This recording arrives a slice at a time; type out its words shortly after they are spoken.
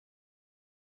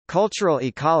Cultural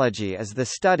ecology is the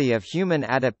study of human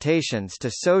adaptations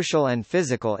to social and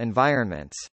physical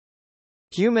environments.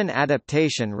 Human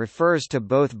adaptation refers to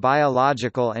both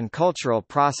biological and cultural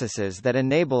processes that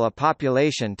enable a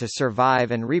population to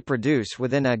survive and reproduce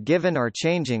within a given or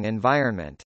changing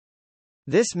environment.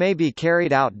 This may be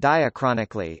carried out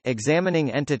diachronically,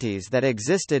 examining entities that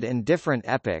existed in different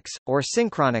epochs, or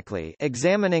synchronically,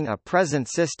 examining a present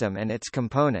system and its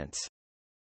components.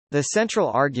 The central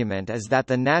argument is that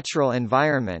the natural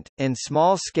environment, in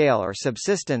small-scale or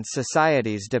subsistence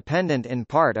societies dependent in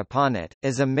part upon it,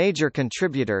 is a major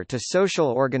contributor to social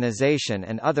organization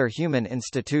and other human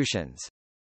institutions.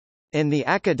 In the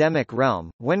academic realm,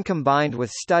 when combined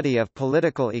with study of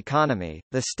political economy,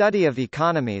 the study of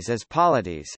economies as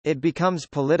polities, it becomes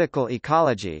political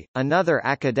ecology, another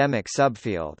academic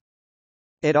subfield.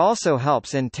 It also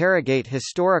helps interrogate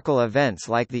historical events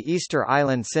like the Easter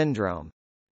Island syndrome.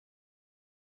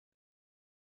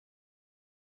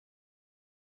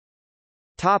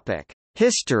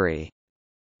 History.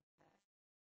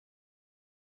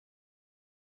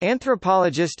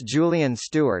 Anthropologist Julian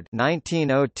Stewart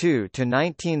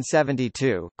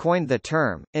 (1902–1972) coined the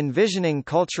term, envisioning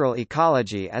cultural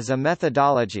ecology as a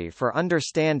methodology for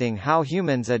understanding how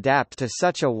humans adapt to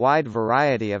such a wide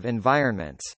variety of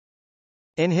environments.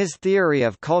 In his theory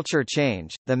of culture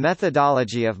change, the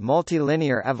methodology of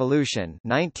multilinear evolution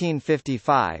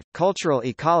 1955, cultural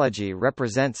ecology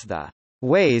represents the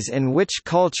ways in which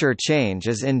culture change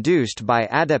is induced by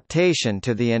adaptation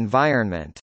to the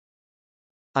environment.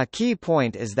 A key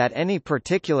point is that any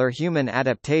particular human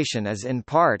adaptation is in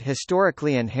part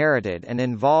historically inherited and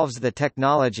involves the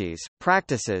technologies,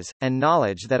 practices, and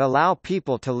knowledge that allow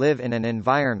people to live in an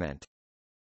environment.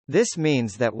 This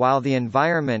means that while the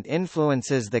environment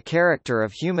influences the character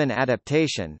of human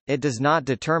adaptation, it does not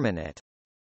determine it.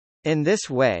 In this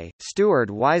way,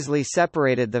 Stewart wisely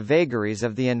separated the vagaries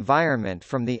of the environment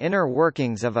from the inner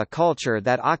workings of a culture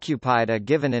that occupied a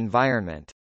given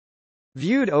environment.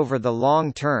 Viewed over the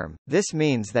long term, this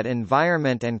means that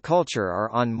environment and culture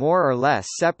are on more or less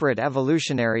separate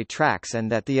evolutionary tracks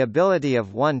and that the ability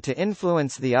of one to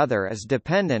influence the other is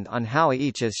dependent on how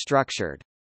each is structured.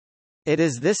 It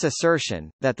is this assertion,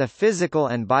 that the physical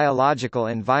and biological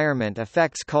environment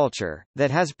affects culture, that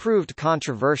has proved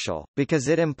controversial, because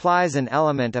it implies an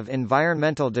element of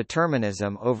environmental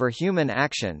determinism over human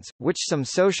actions, which some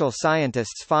social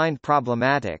scientists find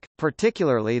problematic,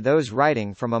 particularly those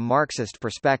writing from a Marxist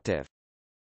perspective.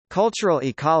 Cultural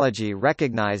ecology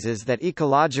recognizes that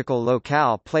ecological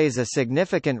locale plays a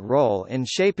significant role in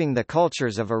shaping the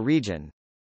cultures of a region.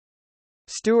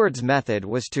 Stewart's method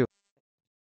was to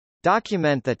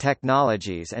document the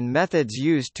technologies and methods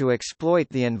used to exploit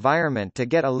the environment to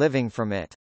get a living from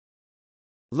it.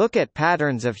 Look at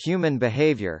patterns of human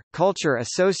behavior, culture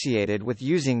associated with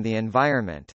using the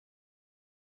environment.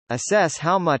 Assess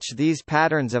how much these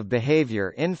patterns of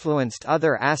behavior influenced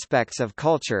other aspects of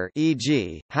culture,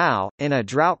 e.g., how, in a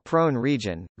drought-prone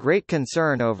region, great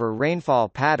concern over rainfall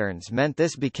patterns meant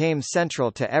this became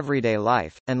central to everyday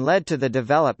life, and led to the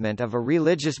development of a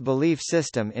religious belief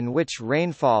system in which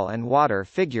rainfall and water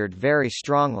figured very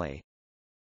strongly.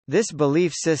 This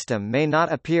belief system may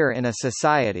not appear in a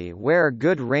society where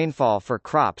good rainfall for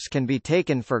crops can be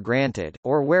taken for granted,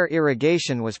 or where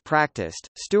irrigation was practiced.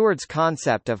 Stewart's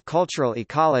concept of cultural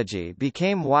ecology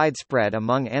became widespread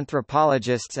among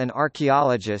anthropologists and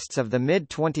archaeologists of the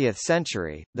mid-20th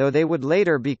century, though they would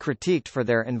later be critiqued for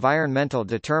their environmental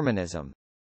determinism.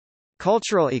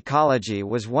 Cultural ecology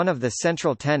was one of the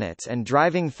central tenets and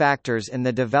driving factors in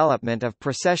the development of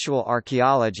processual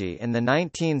archaeology in the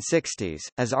 1960s,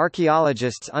 as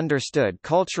archaeologists understood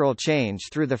cultural change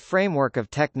through the framework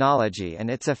of technology and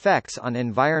its effects on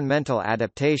environmental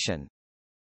adaptation.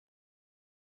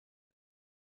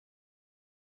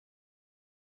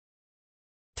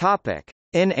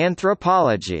 In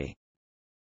anthropology,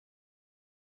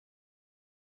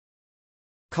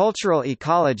 cultural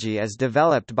ecology as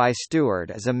developed by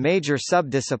Stewart is a major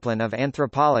subdiscipline of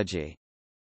anthropology.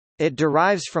 It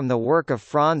derives from the work of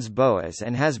Franz Boas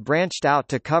and has branched out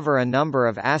to cover a number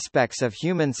of aspects of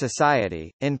human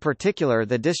society, in particular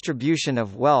the distribution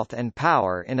of wealth and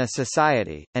power in a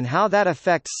society, and how that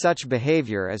affects such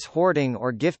behavior as hoarding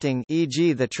or gifting,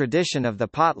 e.g. the tradition of the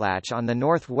potlatch on the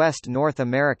northwest North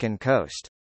American coast.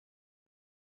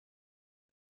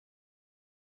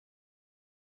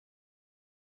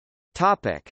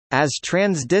 As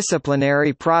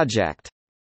transdisciplinary project.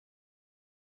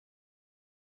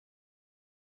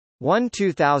 One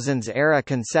 2000s-era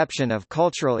conception of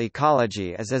cultural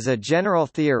ecology is as a general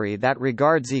theory that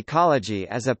regards ecology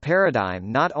as a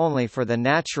paradigm not only for the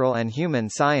natural and human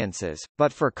sciences,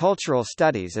 but for cultural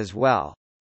studies as well.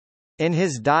 In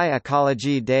his Die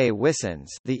Ecologie des Wissens,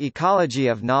 The Ecology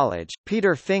of Knowledge,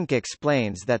 Peter Fink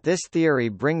explains that this theory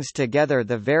brings together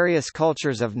the various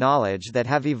cultures of knowledge that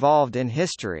have evolved in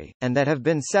history, and that have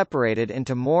been separated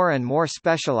into more and more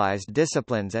specialized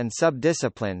disciplines and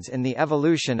subdisciplines in the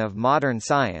evolution of modern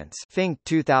science. Fink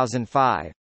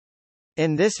 2005.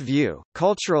 In this view,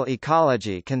 cultural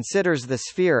ecology considers the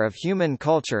sphere of human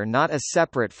culture not as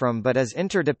separate from but as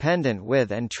interdependent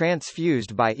with and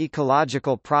transfused by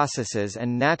ecological processes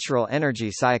and natural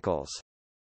energy cycles.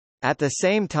 At the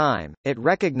same time, it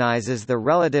recognizes the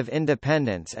relative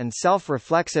independence and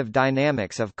self-reflexive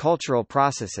dynamics of cultural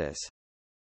processes.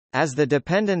 As the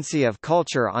dependency of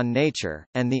culture on nature,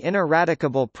 and the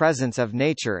ineradicable presence of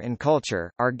nature in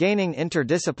culture, are gaining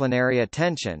interdisciplinary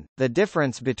attention, the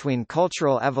difference between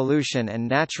cultural evolution and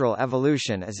natural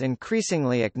evolution is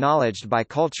increasingly acknowledged by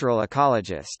cultural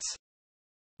ecologists.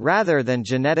 Rather than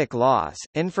genetic laws,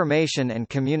 information and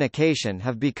communication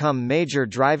have become major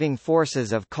driving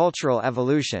forces of cultural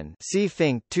evolution. See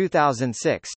Fink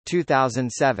 2006,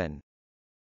 2007.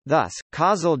 Thus,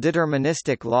 causal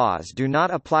deterministic laws do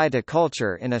not apply to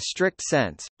culture in a strict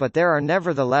sense, but there are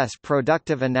nevertheless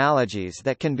productive analogies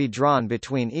that can be drawn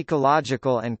between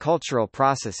ecological and cultural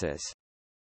processes.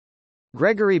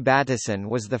 Gregory Bateson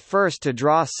was the first to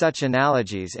draw such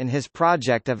analogies in his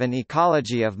project of an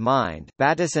ecology of mind,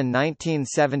 Bateson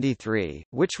 1973,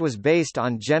 which was based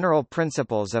on general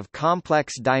principles of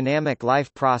complex dynamic life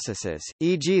processes,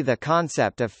 e.g. the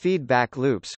concept of feedback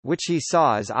loops, which he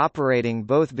saw as operating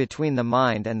both between the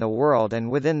mind and the world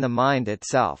and within the mind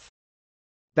itself.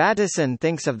 Bateson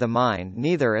thinks of the mind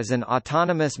neither as an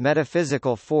autonomous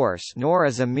metaphysical force nor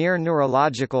as a mere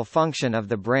neurological function of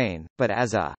the brain, but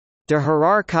as a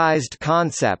de-hierarchized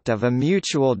concept of a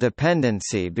mutual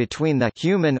dependency between the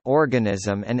human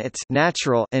organism and its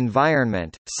natural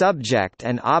environment, subject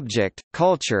and object,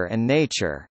 culture and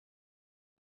nature,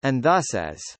 and thus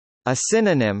as a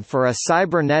synonym for a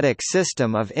cybernetic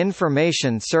system of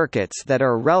information circuits that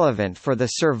are relevant for the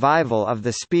survival of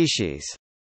the species.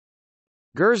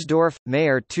 Gersdorf,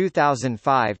 Mayer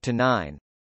 2005-9.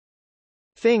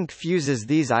 Fink fuses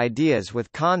these ideas with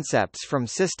concepts from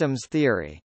systems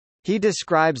theory. He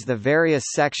describes the various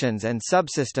sections and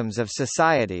subsystems of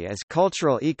society as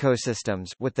cultural ecosystems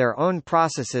with their own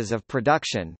processes of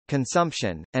production,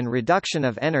 consumption, and reduction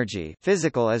of energy,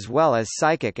 physical as well as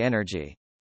psychic energy.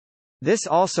 This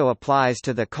also applies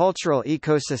to the cultural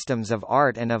ecosystems of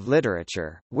art and of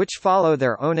literature, which follow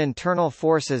their own internal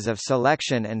forces of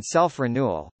selection and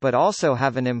self-renewal, but also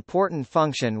have an important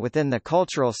function within the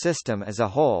cultural system as a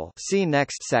whole. See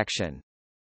next section.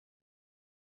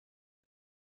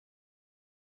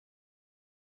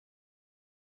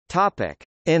 Topic: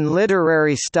 In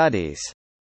literary studies.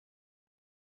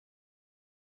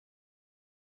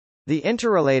 The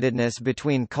interrelatedness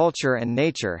between culture and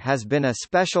nature has been a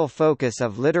special focus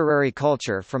of literary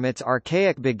culture from its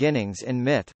archaic beginnings in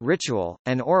myth, ritual,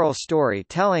 and oral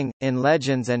story-telling, in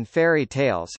legends and fairy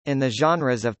tales, in the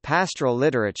genres of pastoral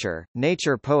literature,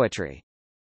 nature poetry.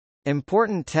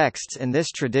 Important texts in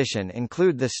this tradition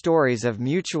include the stories of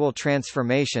mutual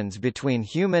transformations between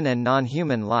human and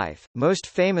non-human life, most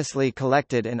famously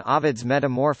collected in Ovid's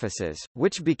Metamorphoses,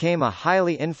 which became a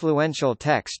highly influential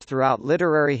text throughout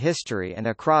literary history and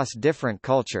across different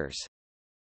cultures.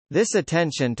 This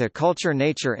attention to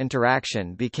culture-nature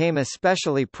interaction became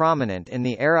especially prominent in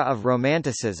the era of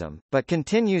Romanticism, but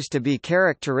continues to be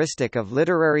characteristic of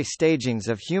literary stagings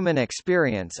of human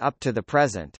experience up to the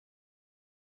present.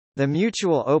 The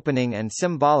mutual opening and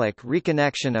symbolic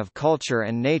reconnection of culture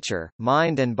and nature,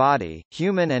 mind and body,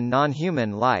 human and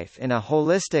non-human life in a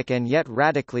holistic and yet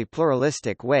radically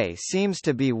pluralistic way seems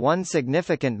to be one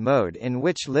significant mode in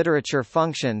which literature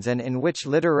functions and in which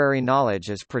literary knowledge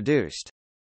is produced.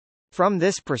 From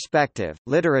this perspective,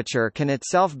 literature can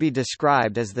itself be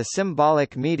described as the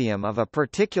symbolic medium of a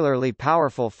particularly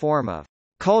powerful form of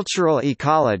cultural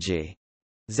ecology.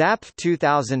 Zapf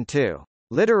 2002.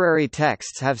 Literary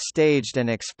texts have staged and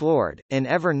explored, in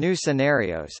ever-new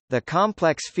scenarios, the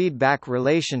complex feedback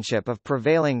relationship of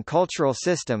prevailing cultural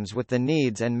systems with the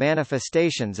needs and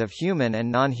manifestations of human and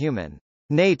non-human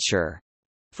nature.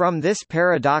 From this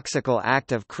paradoxical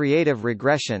act of creative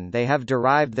regression they have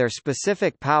derived their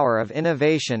specific power of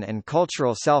innovation and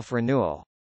cultural self-renewal.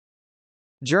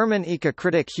 German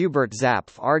eco-critic Hubert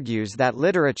Zapf argues that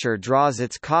literature draws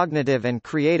its cognitive and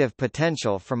creative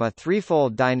potential from a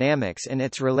threefold dynamics in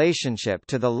its relationship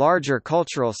to the larger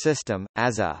cultural system,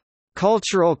 as a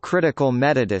cultural critical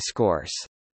metadiscourse,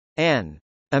 an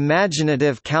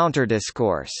imaginative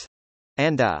counterdiscourse,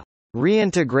 and a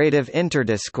reintegrative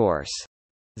interdiscourse.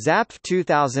 Zapf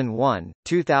 2001,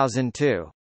 2002.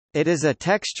 It is a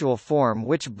textual form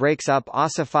which breaks up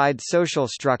ossified social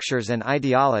structures and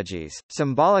ideologies,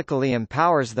 symbolically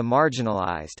empowers the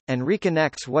marginalized, and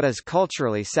reconnects what is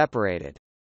culturally separated.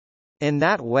 In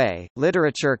that way,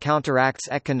 literature counteracts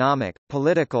economic,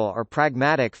 political or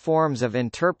pragmatic forms of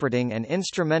interpreting and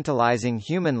instrumentalizing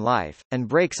human life, and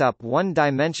breaks up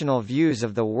one-dimensional views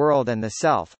of the world and the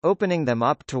self, opening them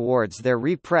up towards their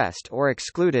repressed or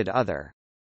excluded other.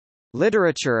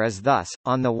 Literature is thus,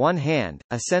 on the one hand,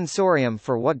 a sensorium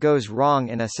for what goes wrong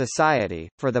in a society,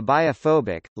 for the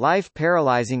biophobic,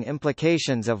 life-paralyzing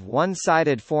implications of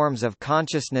one-sided forms of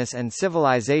consciousness and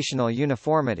civilizational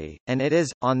uniformity, and it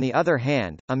is, on the other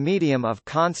hand, a medium of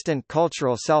constant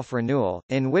cultural self-renewal,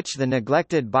 in which the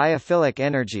neglected biophilic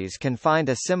energies can find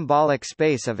a symbolic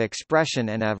space of expression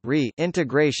and of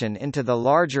re-integration into the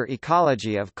larger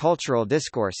ecology of cultural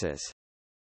discourses.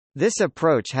 This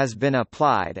approach has been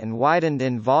applied and widened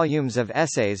in volumes of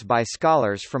essays by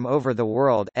scholars from over the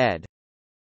world ed.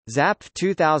 Zapf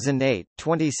 2008,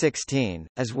 2016,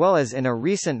 as well as in a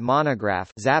recent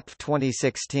monograph Zapf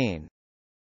 2016.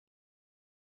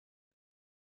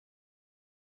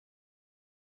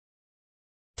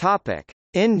 Topic: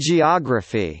 In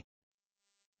geography.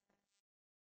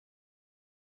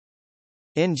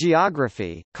 In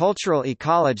geography, cultural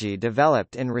ecology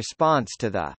developed in response to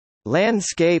the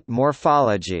landscape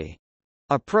morphology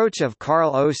approach of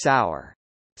Carl O. Sauer.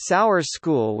 Sauer's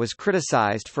school was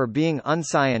criticized for being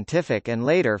unscientific and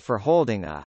later for holding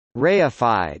a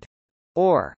reified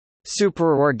or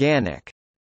superorganic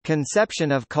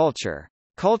conception of culture.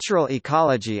 Cultural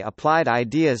ecology applied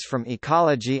ideas from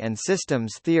ecology and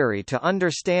systems theory to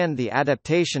understand the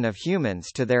adaptation of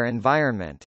humans to their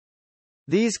environment.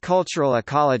 These cultural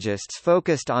ecologists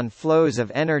focused on flows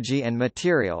of energy and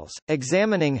materials,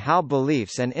 examining how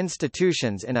beliefs and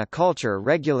institutions in a culture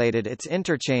regulated its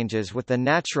interchanges with the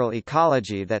natural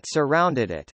ecology that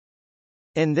surrounded it.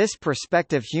 In this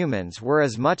perspective, humans were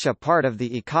as much a part of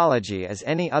the ecology as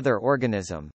any other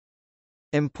organism.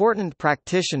 Important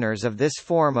practitioners of this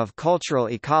form of cultural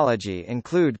ecology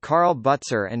include Karl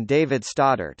Butzer and David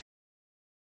Stoddart.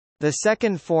 The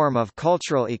second form of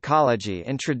cultural ecology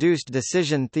introduced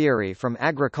decision theory from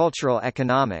agricultural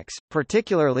economics,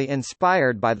 particularly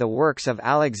inspired by the works of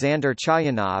Alexander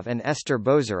Chayanov and Esther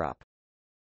Bozerup.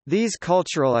 These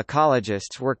cultural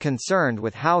ecologists were concerned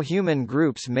with how human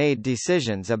groups made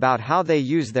decisions about how they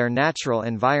use their natural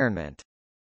environment.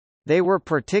 They were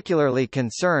particularly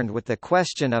concerned with the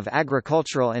question of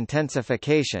agricultural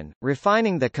intensification,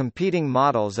 refining the competing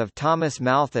models of Thomas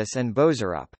Malthus and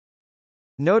Bozerup.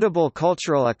 Notable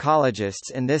cultural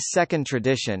ecologists in this second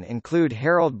tradition include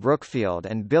Harold Brookfield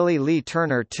and Billy Lee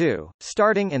Turner too.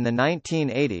 Starting in the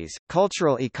 1980s,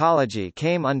 cultural ecology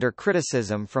came under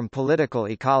criticism from political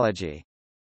ecology.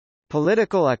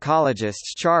 Political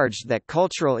ecologists charged that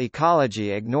cultural ecology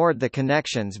ignored the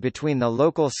connections between the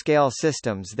local scale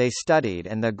systems they studied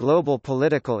and the global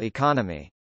political economy.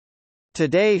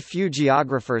 Today few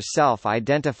geographers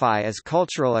self-identify as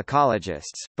cultural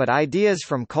ecologists, but ideas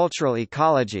from cultural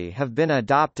ecology have been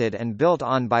adopted and built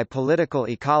on by political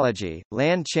ecology,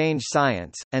 land change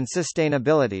science, and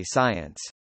sustainability science.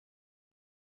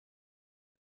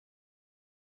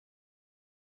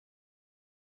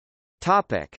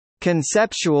 Topic: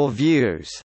 Conceptual views.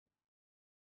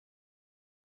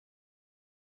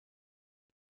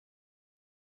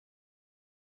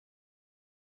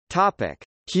 Topic: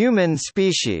 Human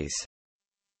species.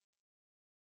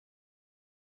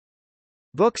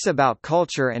 Books about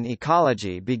culture and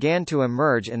ecology began to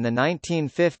emerge in the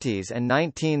 1950s and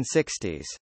 1960s.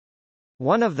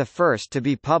 One of the first to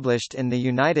be published in the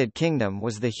United Kingdom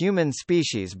was The Human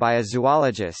Species by a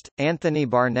zoologist, Anthony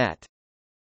Barnett.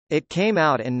 It came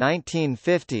out in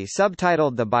 1950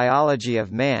 subtitled The Biology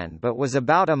of Man but was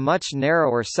about a much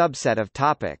narrower subset of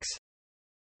topics.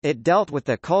 It dealt with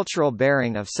the cultural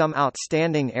bearing of some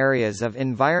outstanding areas of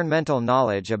environmental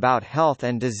knowledge about health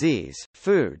and disease,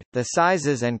 food, the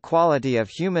sizes and quality of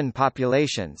human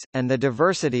populations, and the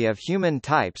diversity of human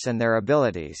types and their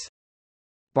abilities.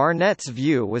 Barnett's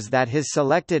view was that his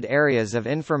selected areas of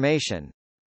information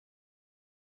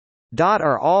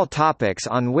are all topics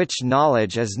on which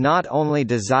knowledge is not only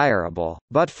desirable,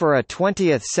 but for a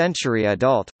 20th-century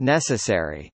adult,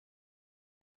 necessary.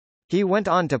 He went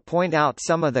on to point out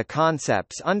some of the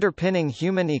concepts underpinning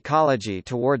human ecology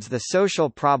towards the social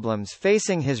problems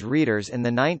facing his readers in the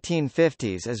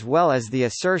 1950s, as well as the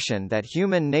assertion that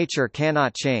human nature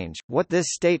cannot change, what this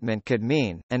statement could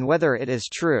mean, and whether it is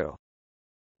true.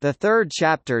 The third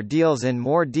chapter deals in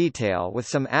more detail with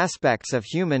some aspects of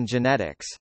human genetics.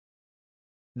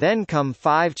 Then come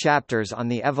 5 chapters on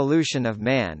the evolution of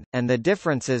man, and the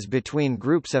differences between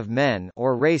groups of men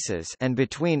or races and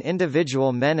between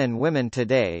individual men and women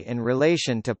today in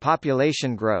relation to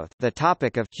population growth, the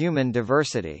topic of human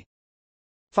diversity.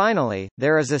 Finally,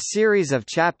 there is a series of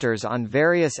chapters on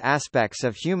various aspects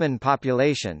of human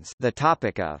populations, the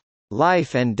topic of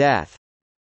life and death.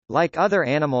 Like other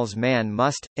animals, man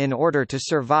must, in order to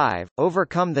survive,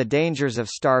 overcome the dangers of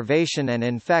starvation and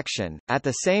infection, at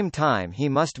the same time he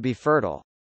must be fertile.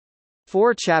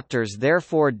 4 chapters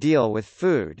therefore deal with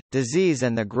food, disease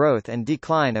and the growth and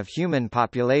decline of human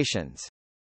populations.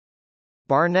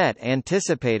 Barnett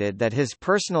anticipated that his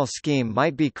personal scheme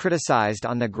might be criticized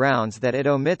on the grounds that it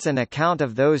omits an account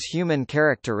of those human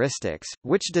characteristics,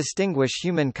 which distinguish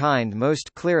humankind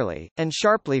most clearly, and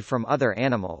sharply from other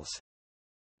animals.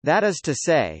 That is to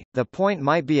say, the point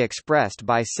might be expressed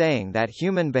by saying that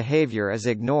human behavior is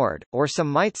ignored, or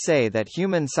some might say that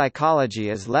human psychology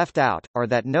is left out, or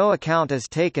that no account is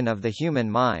taken of the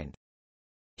human mind.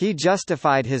 He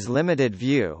justified his limited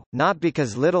view, not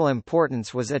because little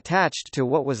importance was attached to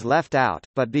what was left out,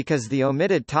 but because the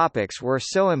omitted topics were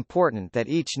so important that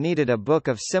each needed a book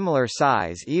of similar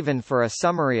size even for a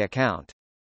summary account.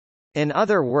 In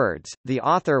other words, the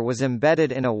author was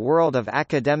embedded in a world of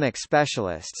academic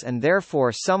specialists and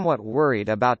therefore somewhat worried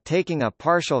about taking a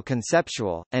partial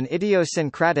conceptual, an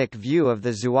idiosyncratic view of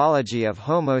the zoology of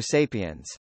Homo sapiens.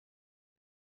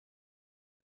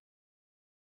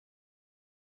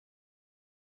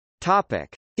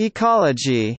 Topic: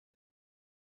 Ecology.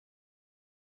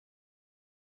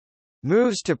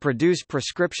 Moves to produce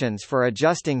prescriptions for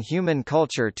adjusting human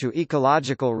culture to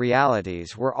ecological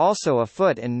realities were also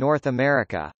afoot in North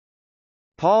America.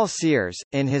 Paul Sears,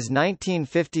 in his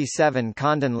 1957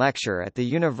 Condon lecture at the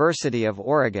University of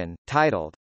Oregon,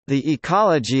 titled, "The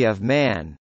Ecology of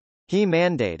Man," he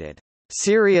mandated,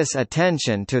 "serious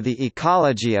attention to the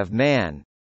ecology of man,"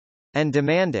 and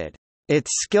demanded, "its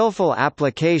skillful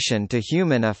application to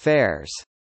human affairs."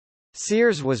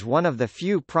 Sears was one of the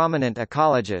few prominent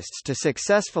ecologists to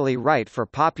successfully write for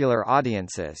popular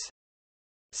audiences.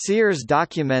 Sears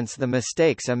documents the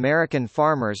mistakes American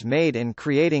farmers made in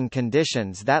creating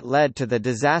conditions that led to the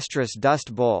disastrous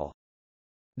Dust Bowl.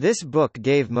 This book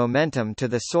gave momentum to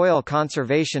the soil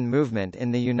conservation movement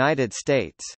in the United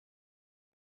States.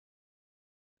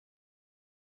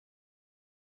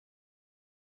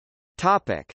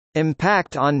 Topic: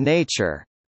 Impact on nature.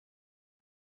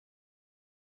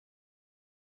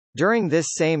 During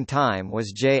this same time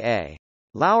was J.A.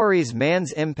 Lowery's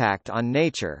Man's Impact on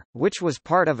Nature, which was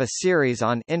part of a series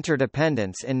on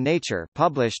interdependence in nature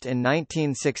published in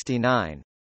 1969.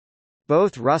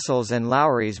 Both Russell's and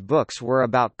Lowery's books were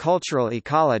about cultural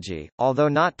ecology, although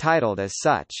not titled as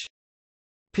such.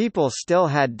 People still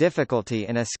had difficulty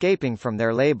in escaping from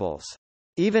their labels.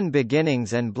 Even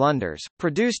Beginnings and Blunders,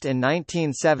 produced in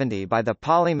 1970 by the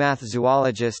polymath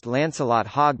zoologist Lancelot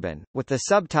Hogben, with the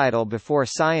subtitle Before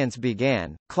Science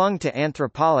Began, clung to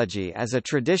anthropology as a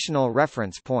traditional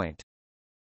reference point.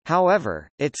 However,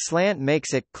 its slant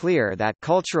makes it clear that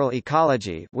cultural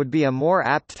ecology would be a more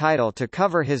apt title to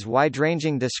cover his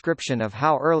wide-ranging description of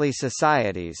how early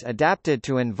societies adapted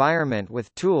to environment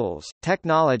with tools,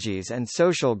 technologies and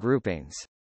social groupings.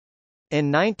 In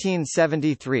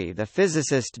 1973 the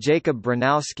physicist Jacob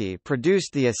Bronowski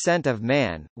produced The Ascent of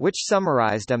Man, which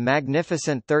summarized a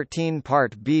magnificent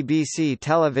 13-part BBC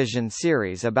television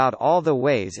series about all the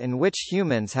ways in which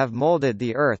humans have molded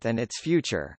the Earth and its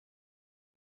future.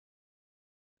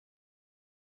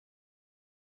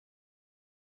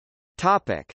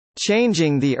 Topic: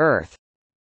 Changing the Earth.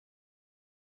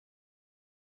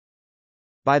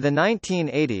 By the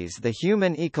 1980s the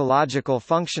human ecological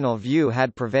functional view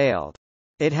had prevailed.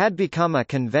 It had become a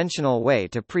conventional way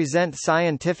to present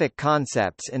scientific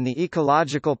concepts in the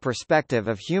ecological perspective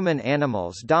of human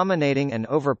animals dominating an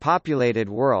overpopulated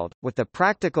world, with the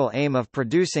practical aim of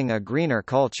producing a greener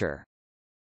culture.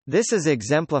 This is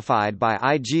exemplified by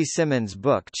I. G. Simmons'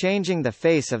 book Changing the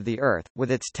Face of the Earth,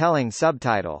 with its telling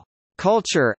subtitle,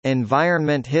 Culture,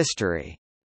 Environment History,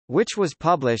 which was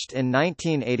published in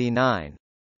 1989.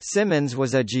 Simmons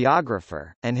was a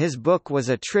geographer, and his book was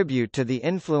a tribute to the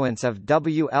influence of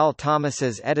W. L.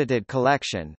 Thomas's edited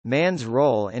collection, Man's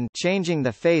Role in Changing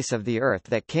the Face of the Earth,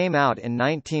 that came out in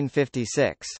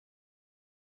 1956.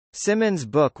 Simmons'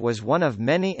 book was one of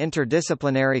many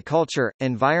interdisciplinary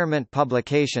culture-environment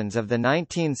publications of the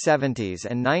 1970s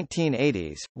and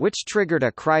 1980s, which triggered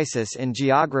a crisis in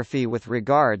geography with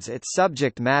regards its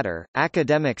subject matter,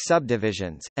 academic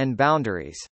subdivisions, and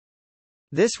boundaries.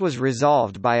 This was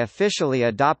resolved by officially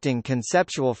adopting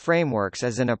conceptual frameworks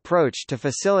as an approach to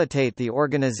facilitate the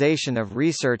organization of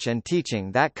research and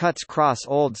teaching that cuts across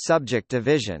old subject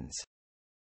divisions.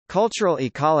 Cultural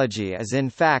ecology is in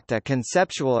fact a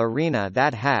conceptual arena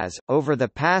that has, over the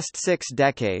past 6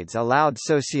 decades, allowed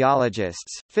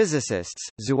sociologists, physicists,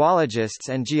 zoologists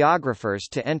and geographers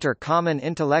to enter common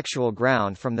intellectual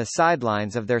ground from the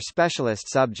sidelines of their specialist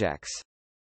subjects.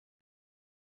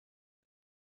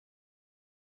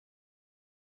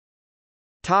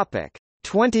 Topic: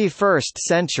 21st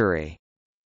century.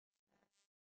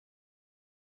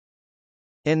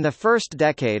 In the first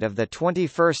decade of the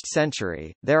 21st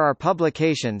century, there are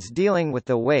publications dealing with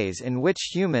the ways in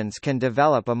which humans can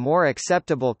develop a more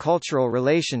acceptable cultural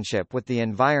relationship with the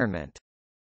environment.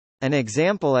 An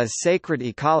example is Sacred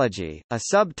Ecology, a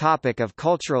subtopic of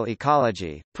cultural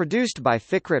ecology, produced by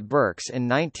Fikret Burks in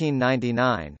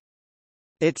 1999.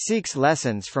 It seeks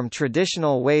lessons from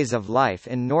traditional ways of life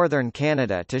in northern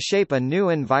Canada to shape a new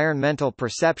environmental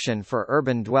perception for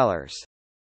urban dwellers.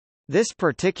 This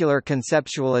particular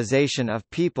conceptualization of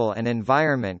people and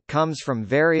environment comes from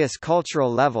various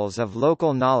cultural levels of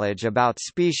local knowledge about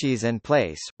species and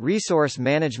place, resource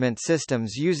management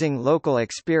systems using local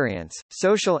experience,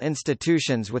 social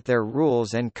institutions with their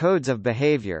rules and codes of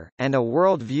behavior, and a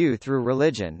world view through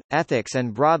religion, ethics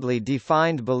and broadly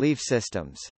defined belief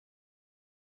systems.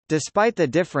 Despite the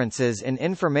differences in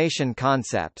information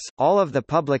concepts, all of the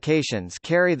publications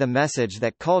carry the message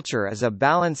that culture is a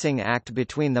balancing act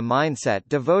between the mindset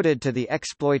devoted to the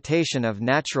exploitation of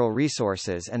natural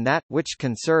resources and that, which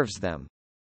conserves them.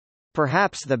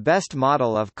 Perhaps the best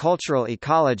model of cultural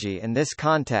ecology in this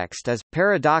context is,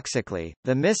 paradoxically,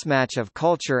 the mismatch of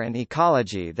culture and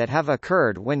ecology that have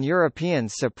occurred when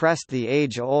Europeans suppressed the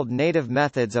age-old native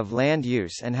methods of land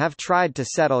use and have tried to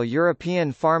settle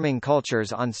European farming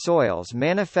cultures on soils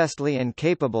manifestly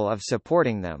incapable of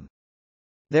supporting them.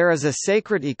 There is a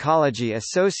sacred ecology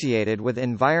associated with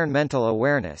environmental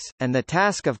awareness, and the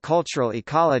task of cultural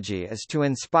ecology is to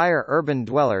inspire urban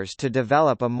dwellers to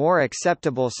develop a more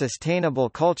acceptable sustainable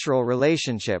cultural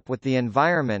relationship with the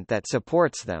environment that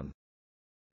supports them.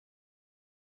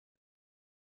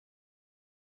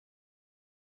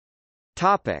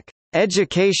 Topic: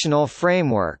 Educational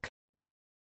framework.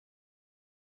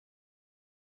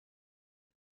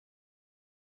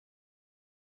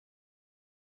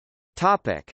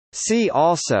 Topic: See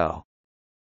also: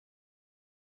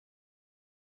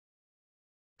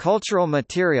 Cultural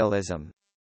materialism,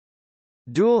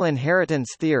 Dual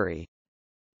inheritance theory,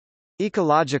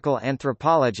 Ecological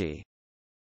anthropology,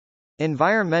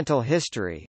 Environmental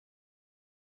history,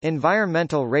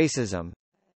 Environmental racism,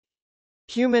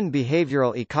 Human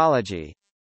behavioral ecology,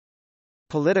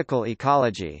 Political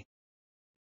ecology.